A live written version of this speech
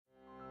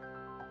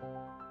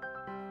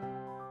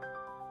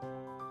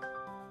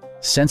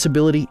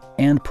Sensibility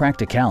and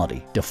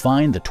practicality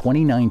define the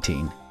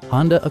 2019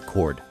 Honda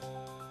Accord.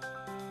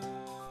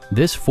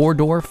 This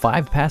four-door,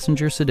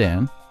 five-passenger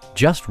sedan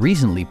just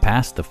recently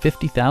passed the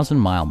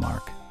 50,000-mile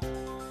mark.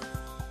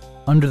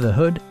 Under the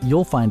hood,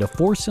 you'll find a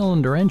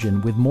four-cylinder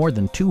engine with more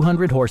than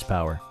 200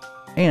 horsepower.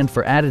 And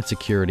for added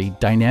security,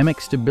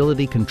 dynamic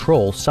stability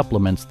control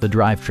supplements the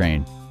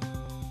drivetrain.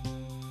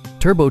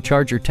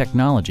 Turbocharger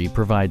technology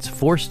provides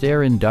forced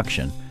air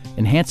induction,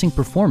 enhancing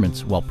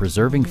performance while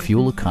preserving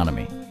fuel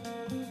economy.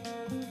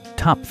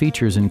 Top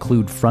features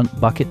include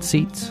front bucket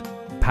seats,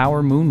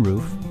 power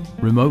moonroof,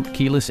 remote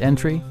keyless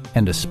entry,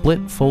 and a split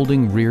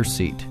folding rear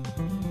seat.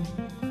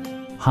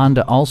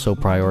 Honda also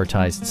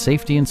prioritized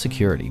safety and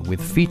security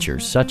with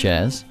features such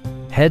as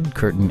head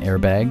curtain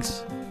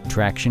airbags,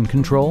 traction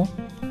control,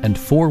 and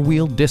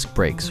four-wheel disc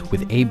brakes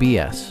with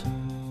ABS.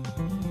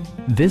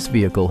 This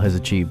vehicle has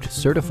achieved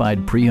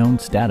certified pre-owned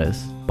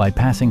status by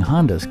passing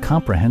Honda's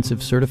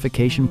comprehensive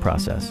certification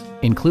process,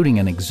 including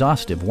an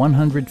exhaustive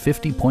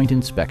 150-point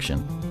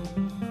inspection.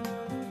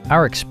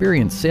 Our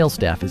experienced sales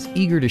staff is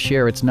eager to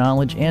share its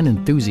knowledge and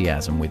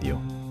enthusiasm with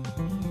you.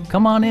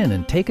 Come on in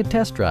and take a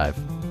test drive.